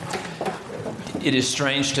It is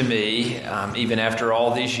strange to me, even after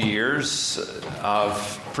all these years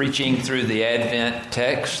of preaching through the Advent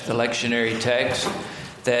text, the lectionary text,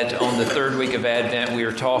 that on the third week of Advent we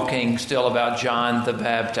are talking still about John the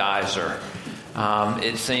Baptizer.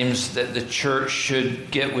 It seems that the church should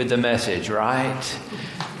get with the message, right?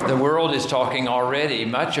 The world is talking already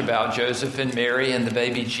much about Joseph and Mary and the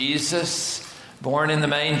baby Jesus born in the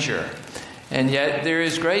manger. And yet there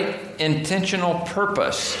is great intentional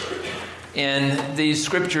purpose in these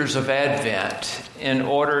scriptures of Advent in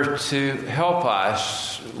order to help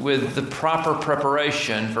us with the proper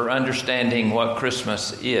preparation for understanding what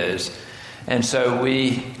Christmas is. And so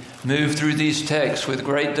we move through these texts with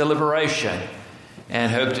great deliberation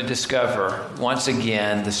and hope to discover once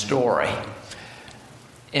again the story.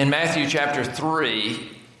 In Matthew chapter 3,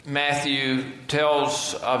 Matthew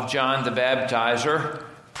tells of John the Baptizer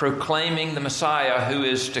proclaiming the Messiah who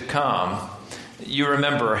is to come. You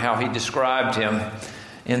remember how he described him.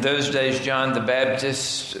 In those days, John the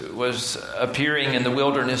Baptist was appearing in the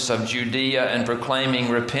wilderness of Judea and proclaiming,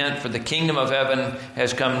 "Repent, for the kingdom of heaven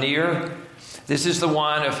has come near." This is the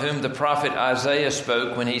one of whom the prophet Isaiah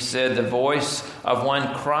spoke when he said, "The voice of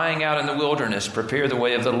one crying out in the wilderness, prepare the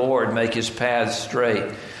way of the Lord, make his paths straight."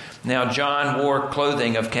 Now John wore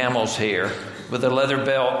clothing of camel's hair with a leather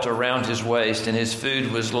belt around his waist, and his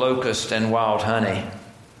food was locust and wild honey.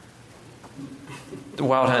 The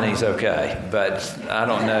wild honey's okay, but I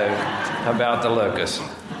don't know about the locust.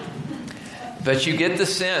 But you get the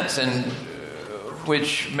sense in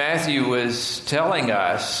which Matthew was telling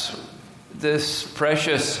us this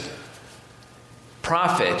precious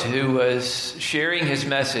prophet who was sharing his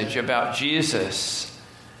message about Jesus.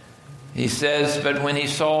 He says, "But when he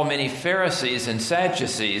saw many Pharisees and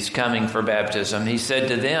Sadducees coming for baptism, he said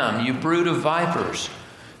to them, 'You brood of vipers,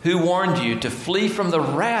 who warned you to flee from the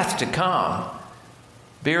wrath to come?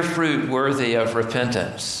 Bear fruit worthy of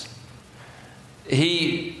repentance.'"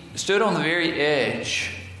 He stood on the very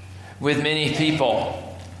edge with many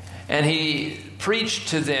people, and he preached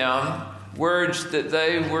to them words that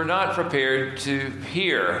they were not prepared to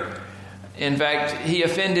hear. In fact, he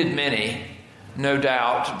offended many, no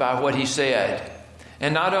doubt, by what he said.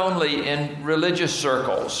 And not only in religious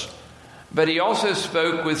circles, but he also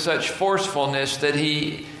spoke with such forcefulness that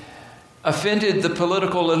he offended the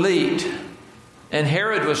political elite. And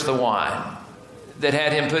Herod was the one that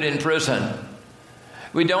had him put in prison.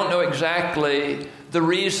 We don't know exactly the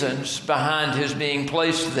reasons behind his being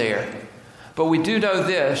placed there. But we do know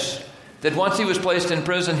this, that once he was placed in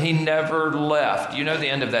prison, he never left. You know the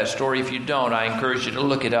end of that story. If you don't, I encourage you to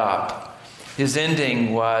look it up. His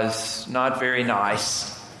ending was not very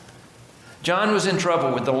nice. John was in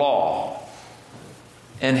trouble with the law.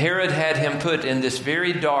 And Herod had him put in this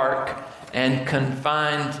very dark and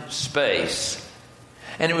confined space.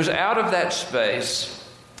 And it was out of that space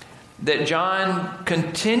that John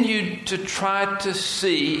continued to try to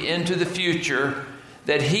see into the future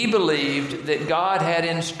that he believed that God had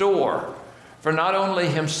in store for not only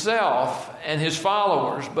himself and his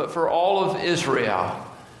followers, but for all of Israel.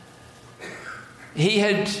 He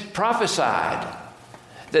had prophesied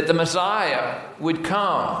that the Messiah would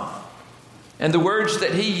come, and the words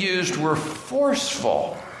that he used were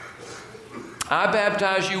forceful. "I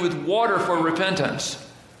baptize you with water for repentance,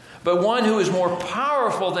 but one who is more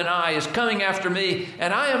powerful than I is coming after me,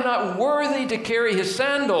 and I am not worthy to carry his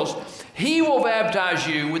sandals. He will baptize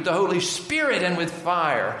you with the Holy Spirit and with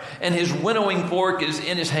fire, and his winnowing fork is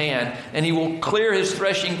in his hand, and he will clear his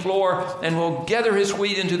threshing floor and will gather his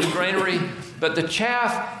wheat into the granary, but the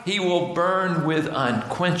chaff he will burn with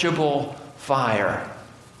unquenchable fire."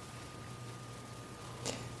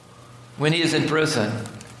 When he is in prison,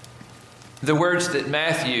 the words that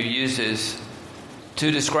Matthew uses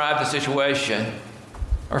to describe the situation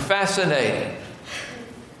are fascinating,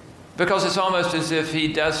 because it's almost as if he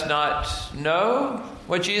does not know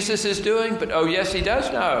what Jesus is doing, but oh yes, he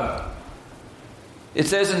does know. It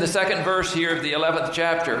says in the second verse here of the 11th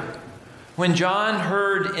chapter, "When John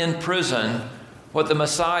heard in prison what the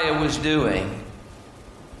Messiah was doing,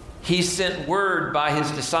 he sent word by his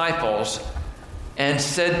disciples and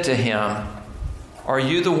said to him, 'Are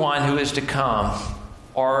you the one who is to come,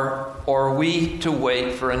 or are we to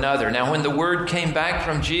wait for another?'" Now, when the word came back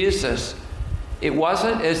from Jesus, it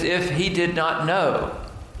wasn't as if he did not know.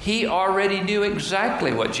 He already knew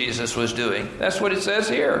exactly what Jesus was doing. That's what it says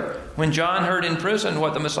here. When John heard in prison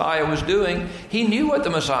what the Messiah was doing, he knew what the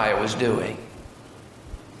Messiah was doing.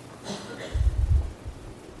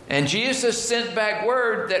 And Jesus sent back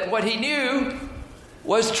word that what he knew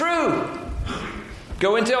was true.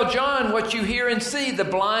 Go and tell John what you hear and see. The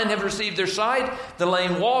blind have received their sight, the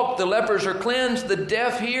lame walk, the lepers are cleansed, the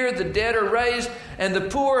deaf hear, the dead are raised, and the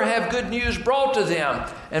poor have good news brought to them.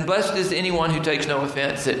 And blessed is anyone who takes no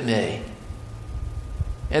offense at me.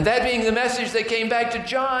 And that being the message that came back to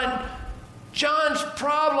John, John's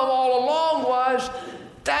problem all along was,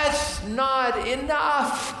 that's not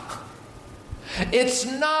enough. It's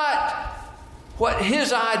not what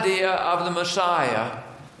his idea of the Messiah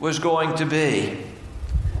was going to be.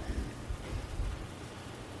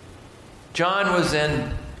 John was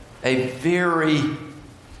in a very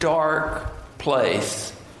dark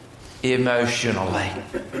place emotionally.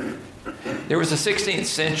 There was a 16th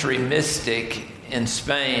century mystic in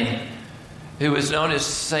Spain who was known as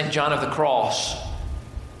St. John of the Cross.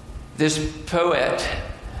 This poet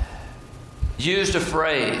used a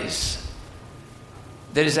phrase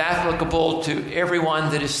that is applicable to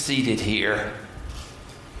everyone that is seated here.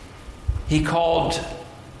 He called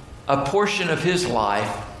a portion of his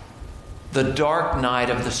life the dark night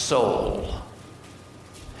of the soul.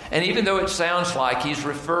 And even though it sounds like he's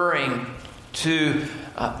referring to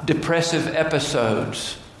depressive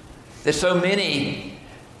episodes that so many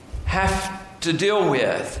have to deal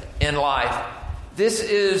with in life, this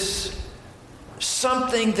is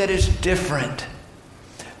something that is different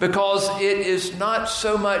because it is not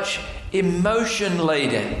so much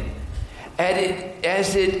emotion-laden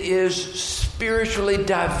as it is spiritually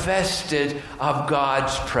divested of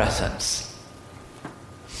God's presence.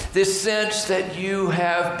 This sense that you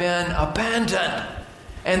have been abandoned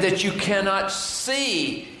and that you cannot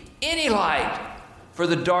see any light for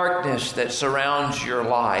the darkness that surrounds your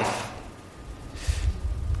life.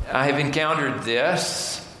 I have encountered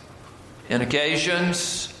this in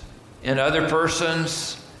occasions, in other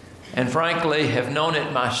persons, and frankly have known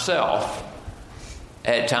it myself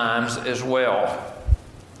at times as well.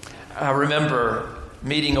 I remember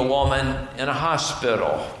meeting a woman in a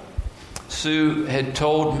hospital. Sue had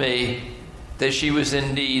told me that she was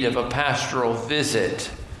in need of a pastoral visit.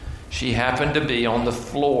 She happened to be on the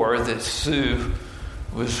floor that Sue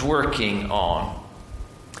was working on.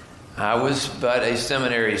 I was but a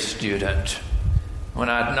seminary student. When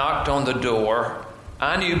I knocked on the door,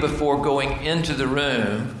 I knew before going into the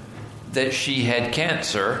room that she had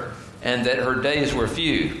cancer and that her days were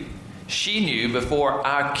few. She knew before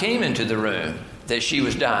I came into the room that she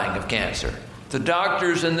was dying of cancer. The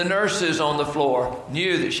doctors and the nurses on the floor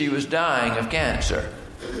knew that she was dying of cancer.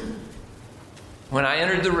 When I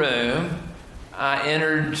entered the room, I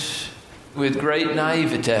entered with great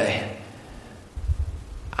naivete.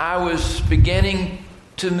 I was beginning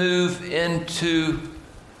to move into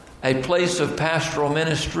a place of pastoral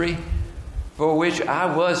ministry for which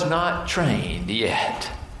I was not trained yet.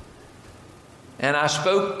 And I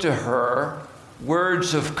spoke to her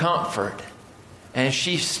words of comfort, and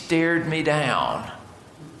she stared me down.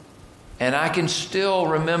 And I can still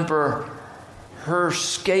remember her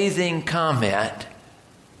scathing comment,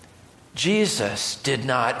 Jesus did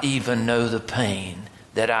not even know the pain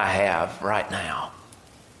that I have right now.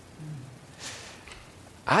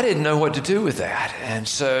 I didn't know what to do with that. And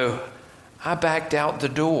so I backed out the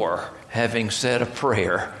door, having said a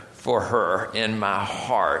prayer for her in my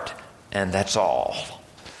heart. And that's all.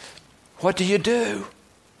 What do you do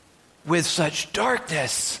with such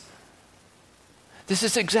darkness? This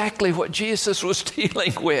is exactly what Jesus was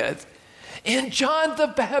dealing with in John the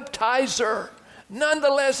Baptizer.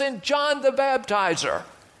 Nonetheless, in John the Baptizer.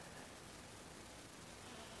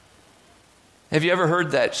 Have you ever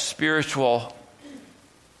heard that spiritual,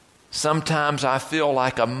 sometimes I feel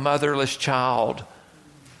like a motherless child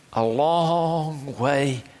a long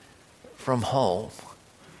way from home?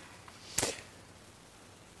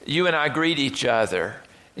 You and I greet each other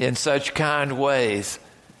in such kind ways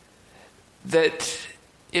that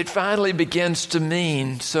it finally begins to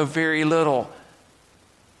mean so very little.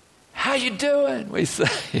 How you doing? We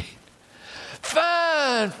say.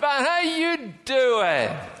 Fine. How you doing?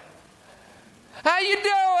 How you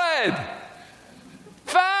doing?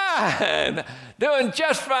 Fine. Doing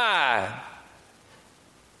just fine.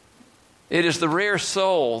 It is the rare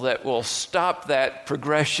soul that will stop that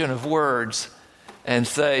progression of words and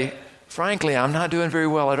say, frankly, I'm not doing very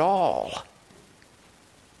well at all.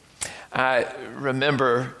 I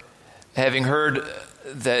remember having heard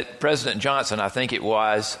that President Johnson, I think it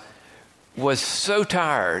was so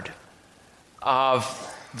tired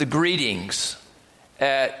of the greetings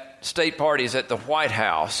at state parties at the White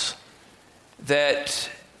House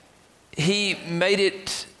that he made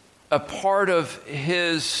it a part of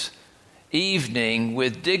his evening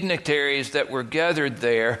with dignitaries that were gathered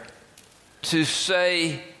there to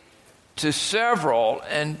say to several,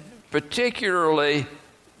 and particularly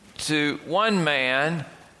to one man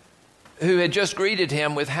who had just greeted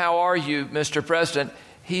him with, "How are you, Mr. President?"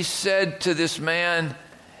 He said to this man,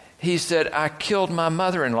 he said, "I killed my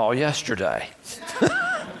mother-in-law yesterday."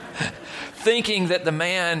 Thinking that the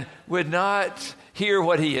man would not hear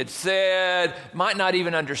what he had said, might not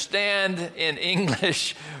even understand in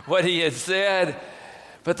English what he had said.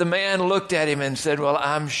 But the man looked at him and said, "Well,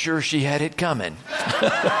 I'm sure she had it coming."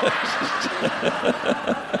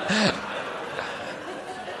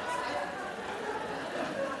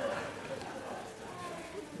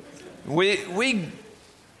 We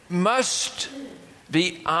must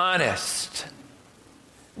be honest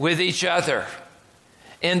with each other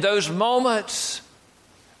in those moments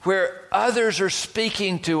where others are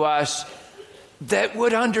speaking to us that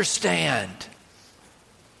would understand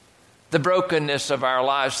the brokenness of our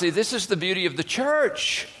lives. See, this is the beauty of the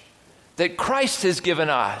church that Christ has given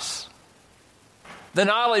us. The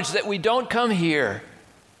knowledge that we don't come here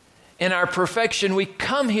in our perfection, we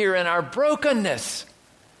come here in our brokenness.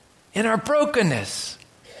 In our brokenness.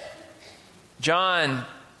 John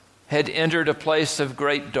had entered a place of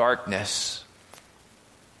great darkness.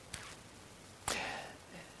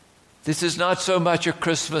 This is not so much a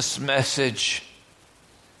Christmas message,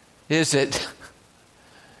 is it?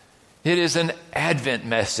 It is an Advent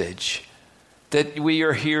message that we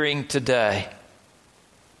are hearing today.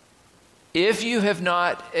 If you have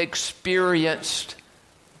not experienced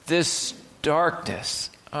this darkness,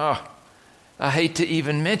 I hate to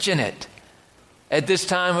even mention it at this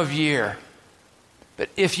time of year, but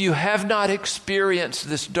if you have not experienced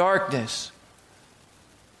this darkness,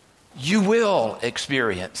 you will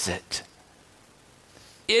experience it.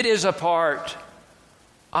 It is a part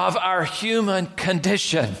of our human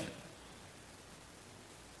condition.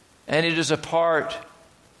 And it is a part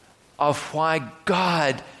of why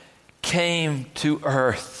God came to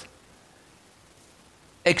earth.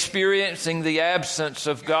 Experiencing the absence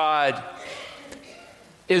of God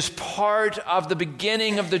is part of the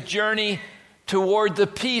beginning of the journey toward the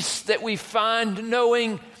peace that we find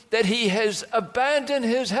knowing that He has abandoned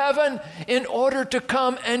His heaven in order to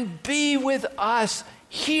come and be with us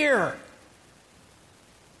here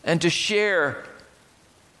and to share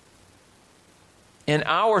in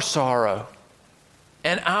our sorrow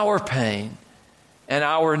and our pain and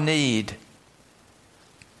our need.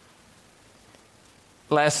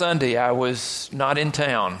 Last Sunday, I was not in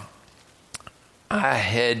town. I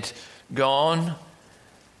had gone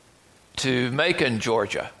to Macon,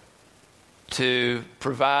 Georgia, to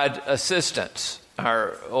provide assistance.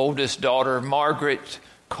 Our oldest daughter, Margaret,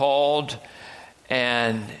 called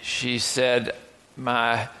and she said,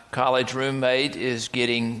 "My college roommate is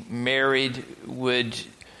getting married. Would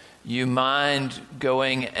you mind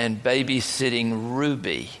going and babysitting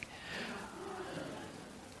Ruby?"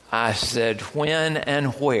 I said, "When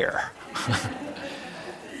and where?"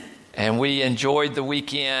 And we enjoyed the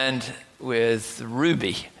weekend with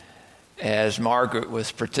Ruby as Margaret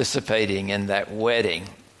was participating in that wedding.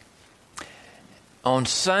 On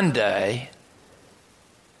Sunday,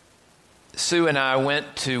 Sue and I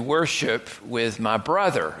went to worship with my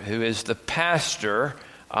brother, who is the pastor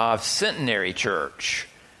of Centenary Church.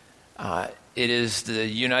 It is the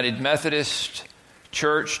United Methodist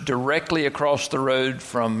Church directly across the road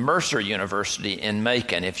from Mercer University in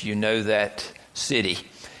Macon, if you know that city.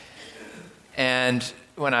 And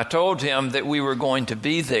when I told him that we were going to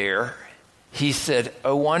be there, he said,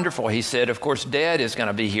 "Oh, wonderful." He said, "Of course, Dad is going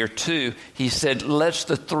to be here too." He said, "Let's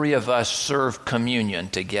the three of us serve communion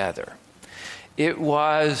together." It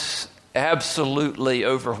was absolutely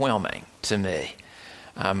overwhelming to me.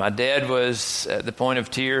 My dad was at the point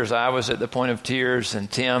of tears. I was at the point of tears,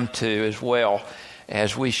 and Tim too as well,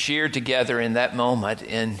 as we shared together in that moment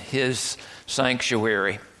in his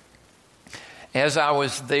sanctuary. As I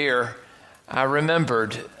was there, I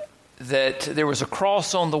remembered that there was a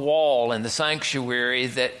cross on the wall in the sanctuary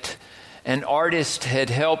that an artist had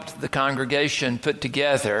helped the congregation put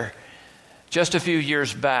together just a few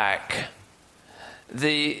years back.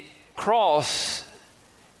 The cross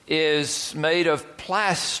is made of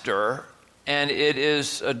plaster, and it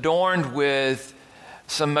is adorned with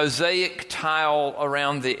some mosaic tile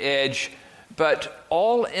around the edge, but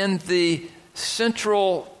all in the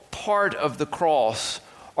central part of the cross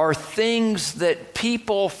are things that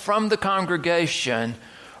people from the congregation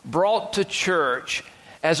brought to church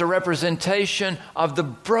as a representation of the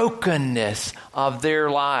brokenness of their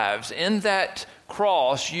lives. In that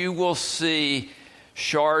cross, you will see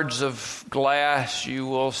shards of glass. You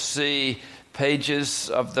will see pages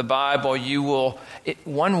of the Bible.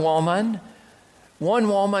 One woman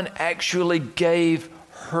actually gave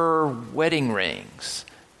her wedding rings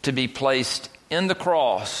to be placed in the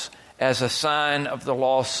cross as a sign of the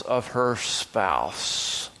loss of her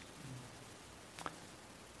spouse.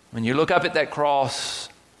 When you look up at that cross,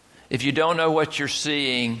 if you don't know what you're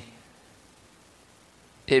seeing,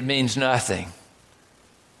 it means nothing.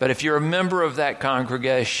 But if you're a member of that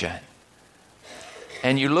congregation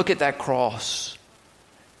and you look at that cross,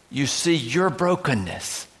 you see your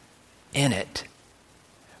brokenness in it.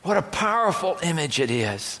 What a powerful image it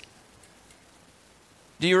is.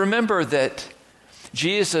 Do you remember that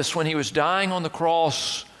Jesus, when he was dying on the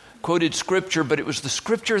cross, quoted scripture, but it was the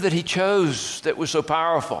scripture that he chose that was so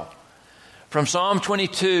powerful. From Psalm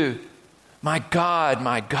 22, my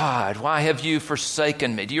God, why have you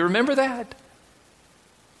forsaken me? Do you remember that?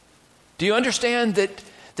 Do you understand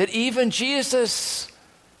that even Jesus,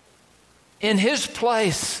 in his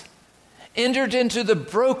place, entered into the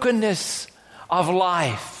brokenness of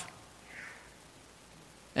life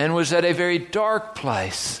and was at a very dark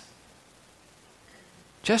place,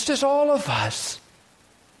 just as all of us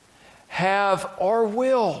have or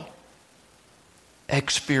will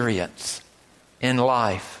experience in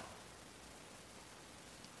life.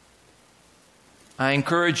 I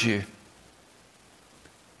encourage you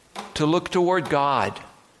to look toward God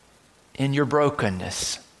in your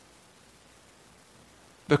brokenness,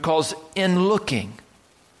 because in looking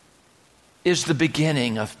is the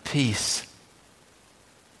beginning of peace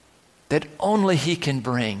that only He can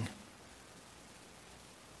bring.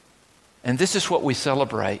 And this is what we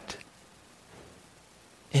celebrate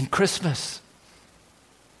in Christmas.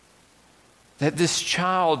 That this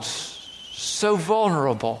child, so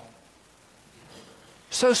vulnerable,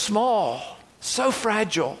 so small, so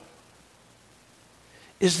fragile,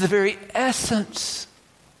 is the very essence,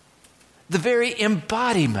 the very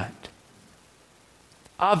embodiment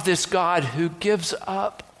of this God who gives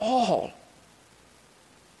up all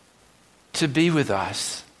to be with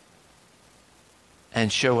us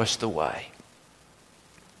and show us the way.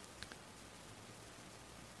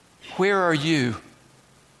 Where are you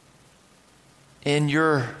in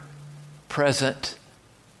your present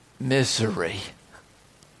misery?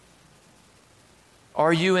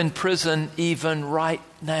 Are you in prison even right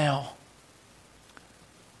now?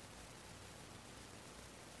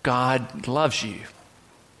 God loves you.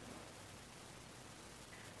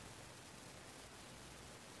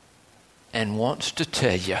 And wants to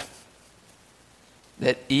tell you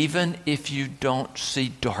that even if you don't see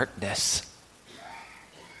darkness,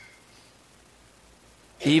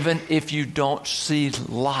 even if you don't see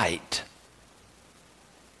light,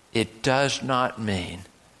 it does not mean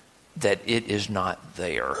that it is not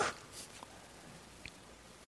there.